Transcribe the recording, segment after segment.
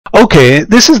Okay,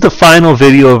 this is the final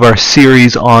video of our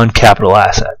series on capital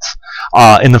assets.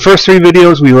 In the first three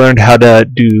videos, we learned how to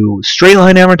do straight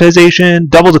line amortization,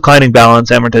 double declining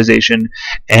balance amortization,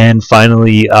 and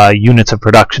finally units of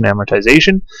production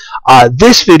amortization.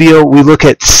 This video, we look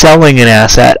at selling an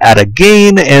asset at a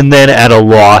gain and then at a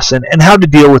loss, and how to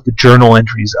deal with the journal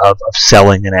entries of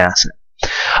selling an asset.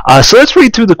 So let's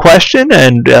read through the question,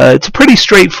 and it's a pretty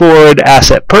straightforward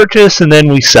asset purchase, and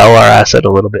then we sell our asset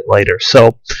a little bit later.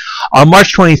 So on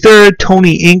March 23rd,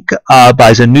 Tony Inc.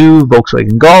 Buys a new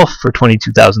Volkswagen Golf for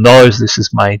 $22,000. This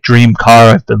is my dream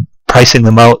car. I've been pricing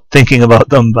them out, thinking about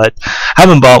them, but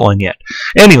haven't bought one yet.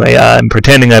 Anyway, I'm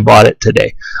pretending I bought it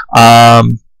today.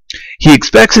 He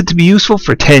expects it to be useful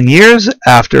for 10 years,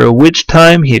 after which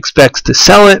time he expects to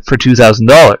sell it for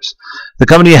 $2,000. The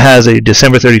company has a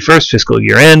December 31st fiscal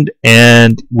year end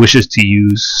and wishes to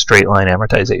use straight line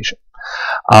amortization.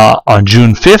 On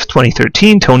June 5th,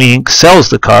 2013, Tony Inc. sells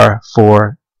the car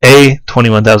for A,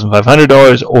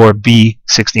 $21,500 or B,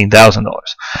 $16,000.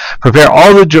 Prepare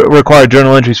all the required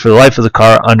journal entries for the life of the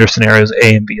car under scenarios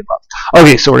A and B above.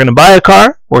 Okay, so we're going to buy a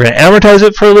car, we're going to amortize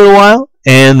it for a little while,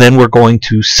 and then we're going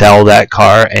to sell that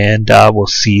car, and we'll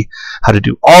see how to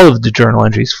do all of the journal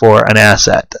entries for an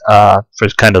asset, for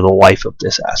kind of the life of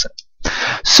this asset.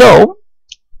 So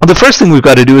the first thing we've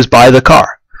got to do is buy the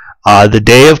car. The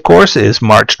day, of course, is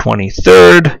March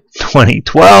 23rd,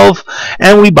 2012,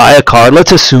 and we buy a car,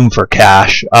 let's assume for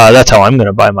cash. That's how I'm going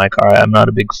to buy my car. I'm not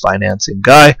a big financing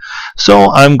guy,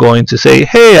 so I'm going to say,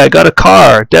 hey, I got a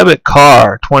car, debit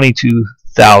car,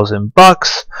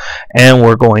 $22,000, and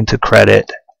we're going to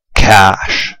credit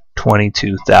cash,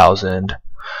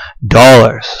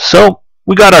 $22,000. So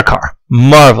we got our car.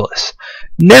 Marvelous.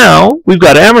 Now we've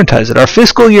got to amortize it. Our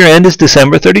fiscal year end is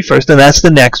December 31st, and that's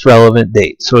the next relevant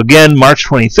date. So again, March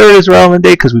 23rd is a relevant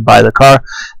date because we buy the car.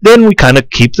 Then we kind of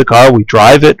keep the car, we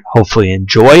drive it, hopefully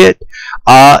enjoy it,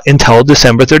 until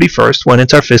December 31st when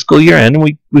it's our fiscal year end,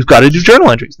 and we've got to do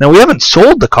journal entries. Now we haven't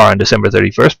sold the car on December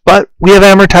 31st, but we have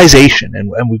amortization,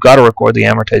 and we've got to record the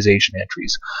amortization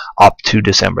entries up to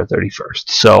December 31st.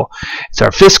 So it's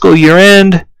our fiscal year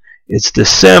end. It's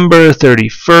December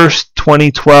 31st,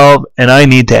 2012, and I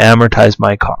need to amortize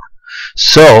my car.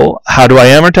 So how do I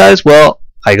amortize? Well,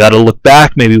 I got to look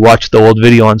back, maybe watch the old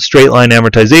video on straight line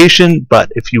amortization, but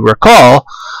if you recall,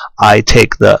 I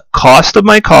take the cost of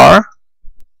my car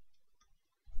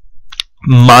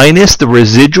minus the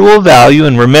residual value,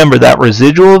 and remember that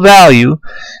residual value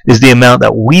is the amount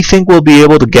that we think we'll be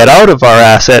able to get out of our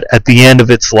asset at the end of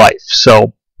its life.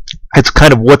 So it's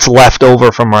kind of what's left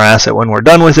over from our asset when we're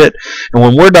done with it. And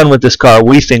when we're done with this car,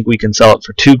 we think we can sell it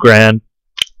for $2,000.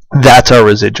 That's our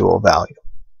residual value.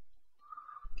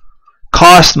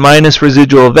 Cost minus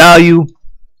residual value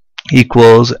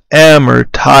equals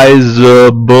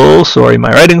amortizable, sorry,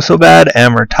 my writing's so bad,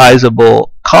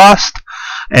 amortizable cost.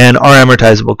 And our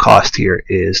amortizable cost here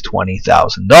is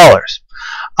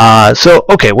 $20,000. So,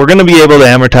 okay, we're going to be able to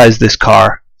amortize this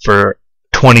car for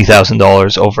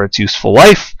 $20,000 over its useful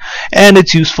life, and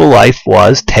its useful life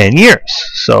was 10 years.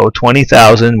 So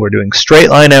 20,000, we're doing straight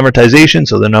line amortization,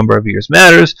 so the number of years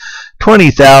matters.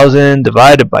 20,000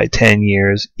 divided by 10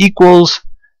 years equals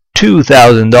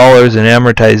 $2,000 in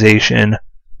amortization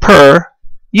per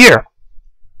year.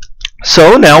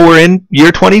 So now we're in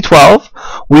year 2012.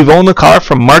 We've owned the car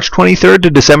from March 23rd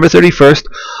to December 31st.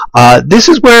 This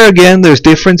is where, again, there's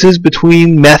differences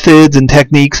between methods and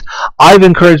techniques. I've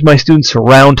encouraged my students to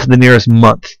round to the nearest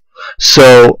month.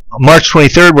 So March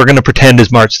 23rd, we're going to pretend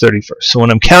is March 31st. So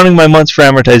when I'm counting my months for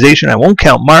amortization, I won't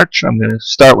count March. I'm going to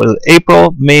start with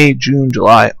April, May, June,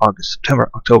 July, August,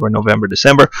 September, October, November,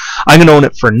 December. I'm going to own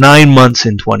it for 9 months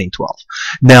in 2012.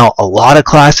 Now, a lot of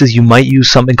classes, you might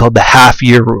use something called the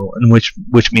half-year rule, in which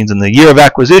means in the year of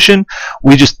acquisition,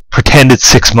 we just pretend it's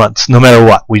 6 months, no matter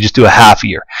what. We just do a half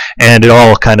year, and it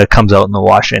all kind of comes out in the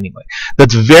wash anyway.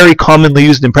 That's very commonly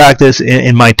used in practice.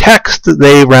 In my text,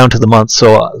 they round to the months,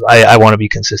 so I want to be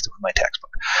consistent with my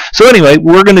textbook. So anyway,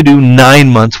 we're going to do 9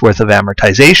 months worth of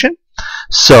amortization.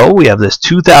 So we have this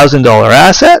 $2,000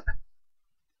 asset.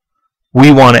 We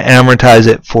want to amortize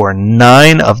it for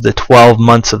 9 of the 12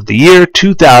 months of the year.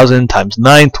 2,000 times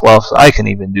 9/12, I can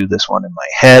even do this one in my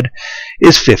head,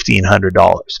 is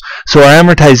 $1,500. So our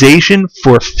amortization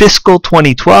for fiscal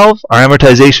 2012, our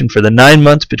amortization for the 9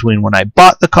 months between when I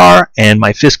bought the car and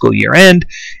my fiscal year end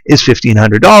is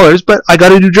 $1,500, but I got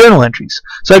to do journal entries.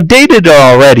 So I've dated it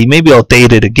already. Maybe I'll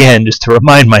date it again just to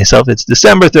remind myself. It's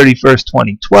December 31st,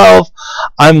 2012.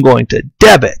 I'm going to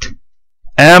debit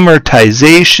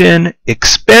amortization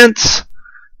expense,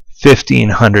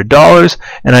 $1,500,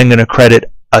 and I'm going to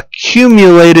credit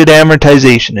accumulated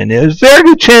amortization. And there's a very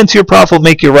good chance your prof will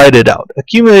make you write it out.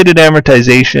 Accumulated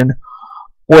amortization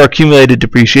or accumulated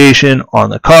depreciation on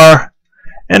the car.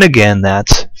 And again,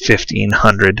 that's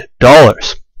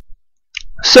 $1,500.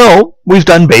 So we've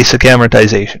done basic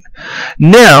amortization.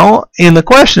 Now, in the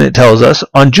question it tells us,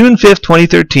 on June 5th,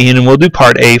 2013, and we'll do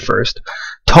part A first,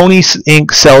 Tony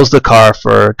Inc. sells the car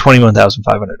for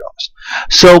 $21,500.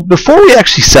 So before we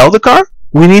actually sell the car,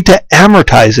 we need to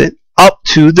amortize it up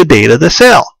to the date of the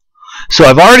sale. So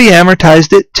I've already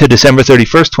amortized it to December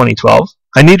 31st, 2012.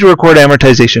 I need to record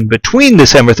amortization between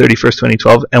December 31st,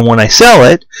 2012 and when I sell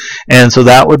it. And so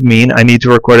that would mean I need to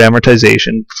record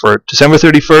amortization for December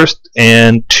 31st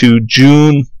and to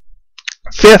June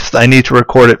 5th. I need to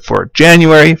record it for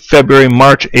January, February,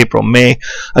 March, April, May.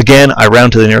 Again, I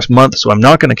round to the nearest month, so I'm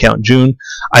not going to count June.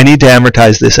 I need to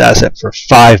amortize this asset for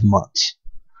 5 months.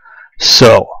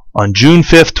 So on June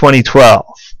 5th, 2012,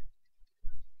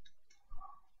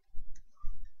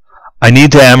 I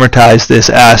need to amortize this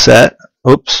asset.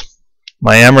 Oops,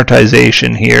 my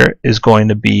amortization here is going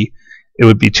to be, it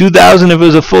would be $2,000 if it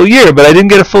was a full year, but I didn't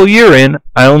get a full year in.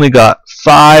 I only got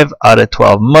 5 out of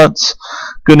 12 months.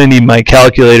 Going to need my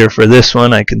calculator for this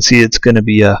one. I can see it's going to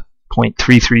be a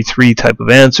 0.333 type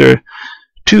of answer.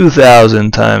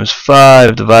 2,000 times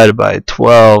 5 divided by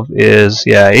 12 is,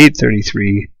 yeah,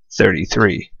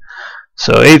 833.33.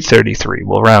 So 833,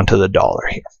 we'll round to the dollar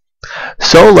here.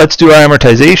 So let's do our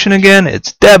amortization again.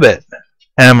 It's debit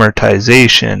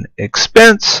amortization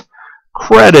expense,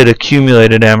 credit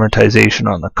accumulated amortization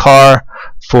on the car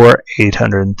for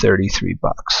 $833.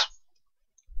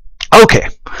 Okay,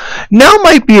 now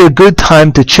might be a good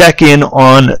time to check in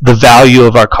on the value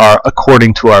of our car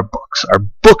according to our books, our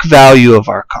book value of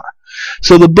our car.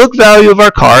 So the book value of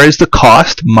our car is the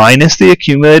cost minus the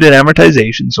accumulated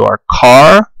amortization. So our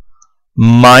car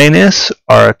minus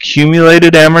our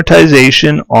accumulated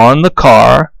amortization on the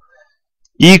car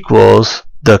equals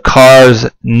the car's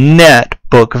net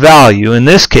book value. In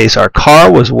this case, our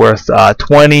car was worth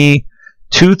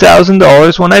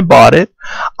 $22,000 when I bought it.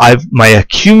 My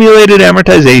accumulated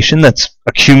amortization, that's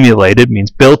accumulated,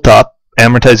 means built up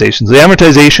amortization. So the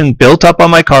amortization built up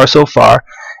on my car so far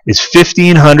is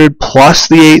 $1,500 plus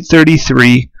the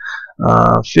 $833.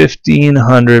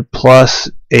 1,500 plus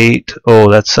 8,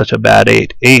 oh, that's such a bad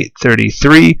 8.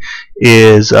 833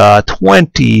 is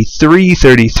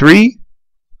 2333.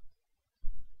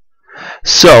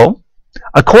 So,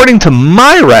 according to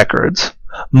my records,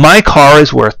 my car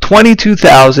is worth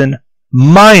 $22,000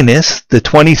 minus the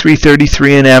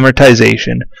 $2333 in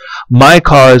amortization. My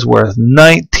car is worth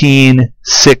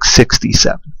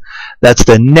 $19,667. That's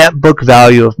the net book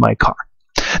value of my car.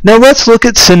 Now let's look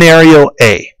at scenario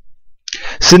A.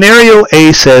 Scenario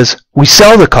A says we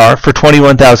sell the car for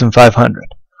 $21,500.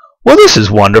 Well, this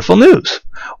is wonderful news.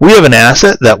 We have an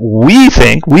asset that we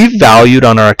think we've valued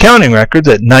on our accounting records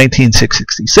at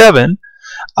 $19,667.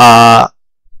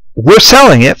 We're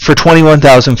selling it for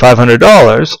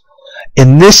 $21,500.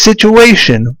 In this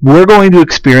situation, we're going to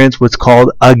experience what's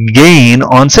called a gain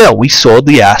on sale. We sold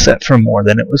the asset for more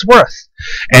than it was worth.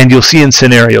 And you'll see in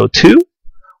scenario 2,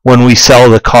 when we sell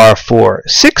the car for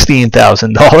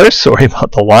 $16,000, sorry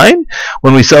about the line,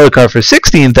 when we sell the car for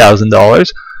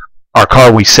 $16,000, our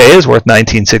car we say is worth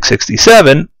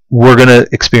 $19,667, we're going to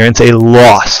experience a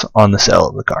loss on the sale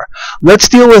of the car. Let's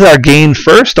deal with our gain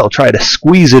first. I'll try to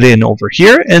squeeze it in over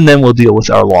here, and then we'll deal with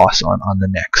our loss on the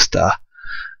next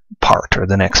part, or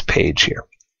the next page here.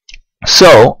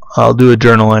 So I'll do a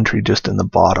journal entry just in the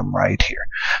bottom right here.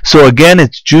 So again,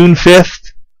 it's June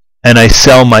 5th, and I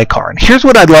sell my car. And here's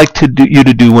what I'd like you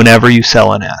to do whenever you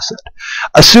sell an asset.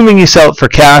 Assuming you sell it for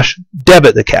cash,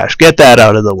 debit the cash. Get that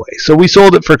out of the way. So we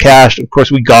sold it for cash. Of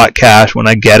course, we got cash. When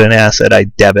I get an asset, I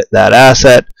debit that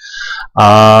asset.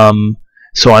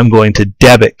 So I'm going to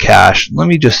debit cash. Let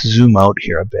me just zoom out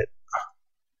here a bit.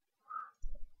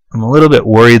 I'm a little bit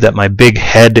worried that my big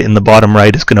head in the bottom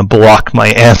right is going to block my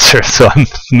answer, so I'm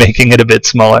making it a bit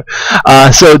smaller.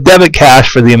 So debit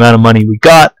cash for the amount of money we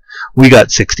got. We got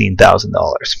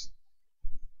 $16,000.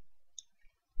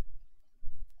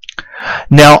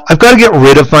 Now, I've got to get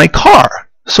rid of my car.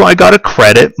 So I got to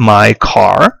credit my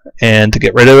car. And to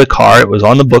get rid of the car, it was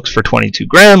on the books for 22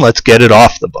 grand. Let's get it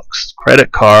off the books.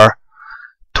 Credit car,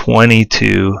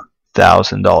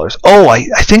 $22,000. Oh, I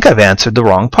think I've answered the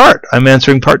wrong part. I'm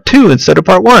answering part 2 instead of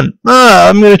part 1.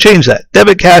 I'm going to change that.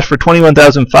 Debit cash for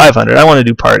 $21,500. I want to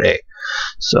do part A.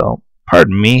 So,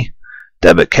 pardon me.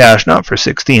 Debit cash, not for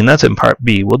 16. That's in part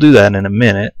B. We'll do that in a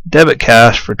minute. Debit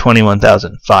cash for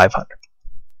 $21,500.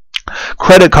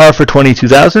 Credit car for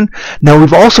 $22,000. Now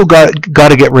we've also got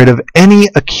to get rid of any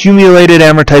accumulated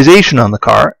amortization on the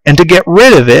car, and to get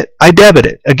rid of it, I debit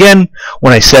it. Again,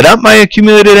 when I set up my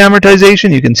accumulated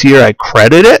amortization, you can see here I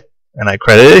credit it, and I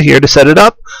credit it here to set it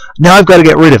up. Now I've got to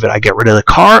get rid of it. I get rid of the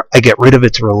car, I get rid of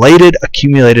its related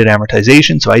accumulated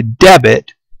amortization, so I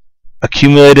debit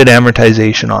accumulated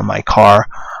amortization on my car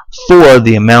for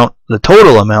the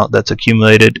total amount that's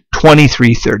accumulated,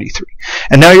 $23.33.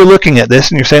 And now you're looking at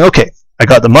this and you're saying, okay, I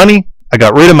got the money, I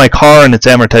got rid of my car and its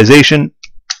amortization,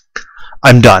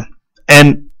 I'm done.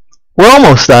 And we're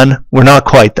almost done, we're not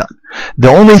quite done. The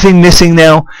only thing missing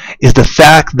now is the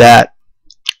fact that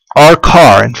our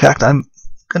car, in fact, I'm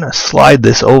going to slide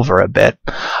this over a bit,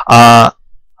 our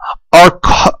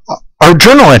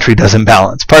journal entry doesn't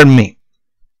balance, pardon me.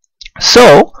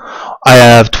 So I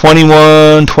have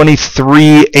 21,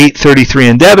 23, 833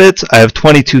 in debits. I have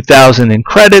 22,000 in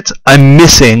credits. I'm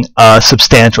missing a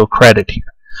substantial credit here.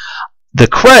 The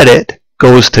credit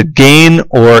goes to gain,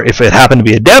 or if it happened to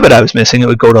be a debit I was missing, it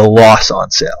would go to loss on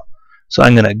sale. So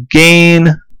I'm going to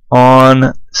gain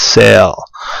on sale.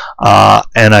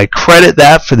 And I credit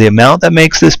that for the amount that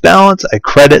makes this balance. I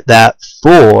credit that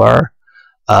for,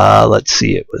 let's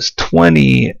see, it was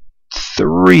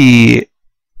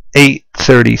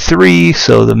 23,833,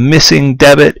 so the missing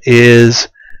debit is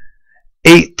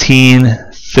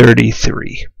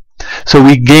 1833. So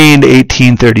we gained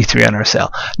 1833 on our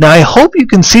sale. Now I hope you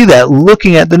can see that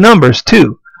looking at the numbers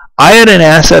too. I had an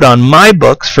asset on my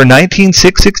books for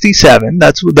 $19,667.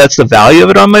 That's the value of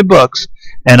it on my books,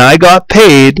 and I got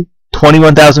paid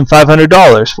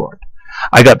 $21,500 for it.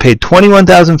 I got paid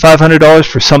 $21,500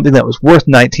 for something that was worth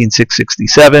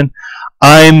 $19,667.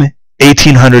 I'm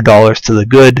 $1,800 to the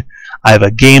good. I have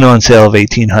a gain on sale of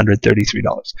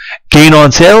 $1,833. Gain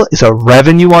on sale is a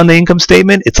revenue on the income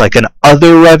statement. It's like an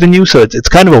other revenue, so it's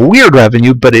kind of a weird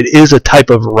revenue, but it is a type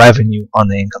of revenue on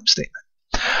the income statement.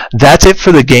 That's it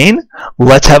for the gain.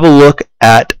 Let's have a look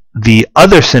at the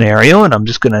other scenario, and I'm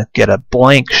just going to get a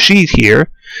blank sheet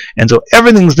here. And so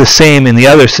everything's the same in the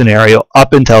other scenario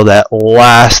up until that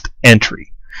last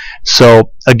entry.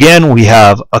 So again, we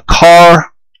have a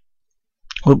car.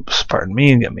 Oops, pardon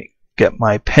me. Let me get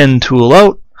my pen tool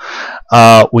out.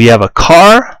 We have a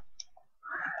car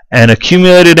and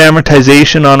accumulated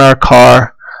amortization on our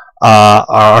car.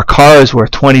 Our car is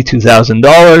worth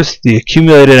 $22,000. The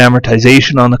accumulated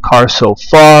amortization on the car so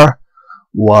far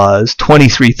was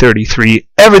 $23.33.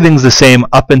 Everything's the same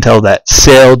up until that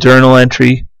sale journal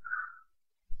entry.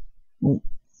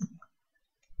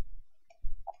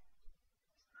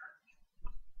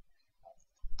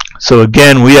 So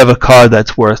again, we have a car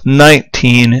that's worth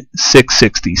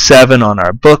 $19,667 on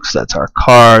our books. That's our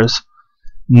car's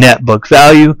net book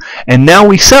value. And now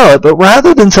we sell it, but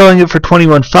rather than selling it for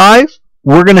 $21,500,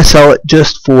 we're going to sell it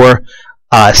just for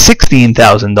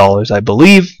 $16,000, I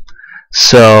believe.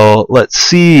 So let's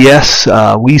see. Yes,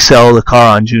 we sell the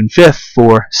car on June 5th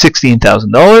for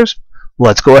 $16,000.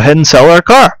 Let's go ahead and sell our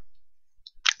car.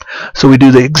 So we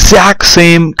do the exact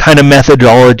same kind of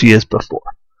methodology as before.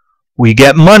 We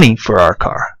get money for our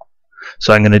car.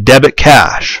 So I'm going to debit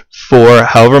cash for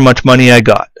however much money I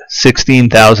got,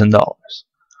 $16,000.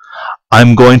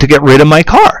 I'm going to get rid of my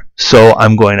car. So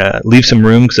I'm going to leave some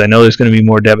room because I know there's going to be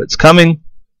more debits coming.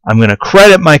 I'm going to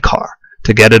credit my car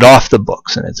to get it off the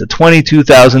books, and it's a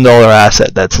 $22,000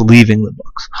 asset that's leaving the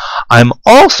books. I'm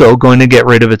also going to get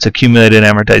rid of its accumulated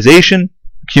amortization.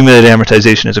 Accumulated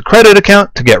amortization is a credit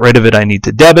account. To get rid of it, I need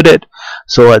to debit it.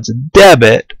 So let's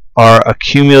debit our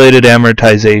accumulated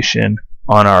amortization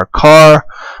on our car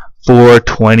for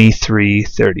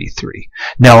 $23.33.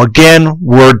 Now again,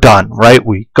 we're done, right?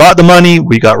 We got the money,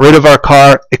 we got rid of our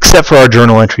car, except for our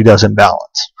journal entry doesn't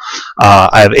balance.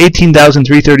 I have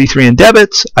 $18,333 in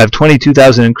debits, I have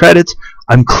 $22,000 in credits.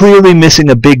 I'm clearly missing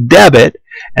a big debit,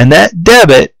 and that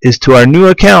debit is to our new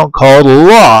account called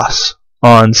loss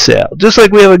on sale. Just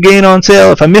like we have a gain on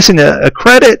sale, if I'm missing a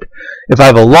credit, if I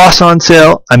have a loss on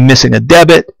sale, I'm missing a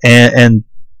debit, and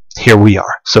here we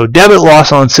are. So debit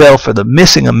loss on sale for the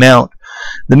missing amount.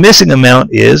 The missing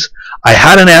amount is I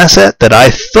had an asset that I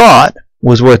thought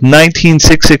was worth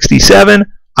 $19,667.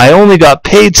 I only got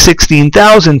paid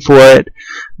 $16,000 for it.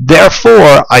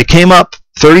 Therefore, I came up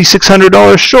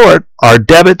 $3,600 short. Our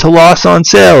debit to loss on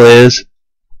sale is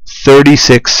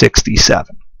 $36.67.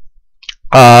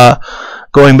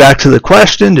 Going back to the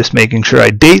question, just making sure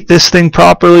I date this thing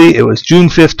properly. It was June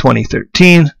 5th,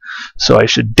 2013. So I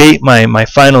should date my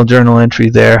final journal entry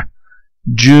there,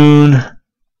 June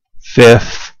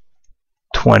 5th,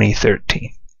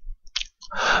 2013.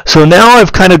 So now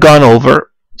I've kind of gone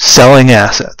over selling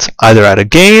assets, either at a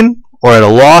gain or at a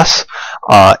loss.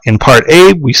 In Part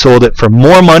A, we sold it for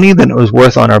more money than it was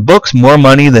worth on our books, more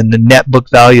money than the net book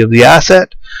value of the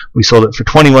asset. We sold it for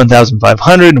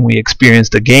 $21,500 and we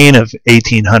experienced a gain of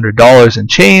 $1,800 and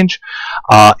change.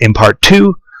 In Part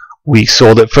 2, we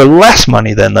sold it for less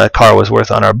money than the car was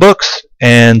worth on our books,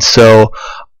 and so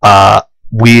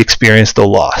we experienced a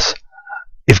loss.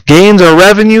 If gains are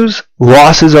revenues,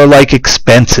 losses are like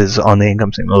expenses on the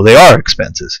income statement. Well, they are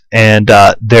expenses, and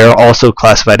they're also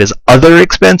classified as other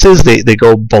expenses. They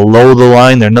go below the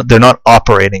line. They're not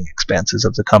operating expenses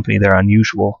of the company. They're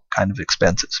unusual kind of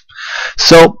expenses.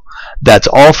 So that's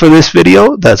all for this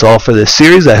video. That's all for this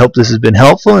series. I hope this has been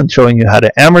helpful in showing you how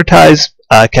to amortize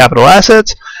capital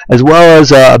assets, as well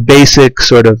as a basic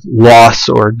sort of loss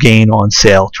or gain on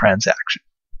sale transaction.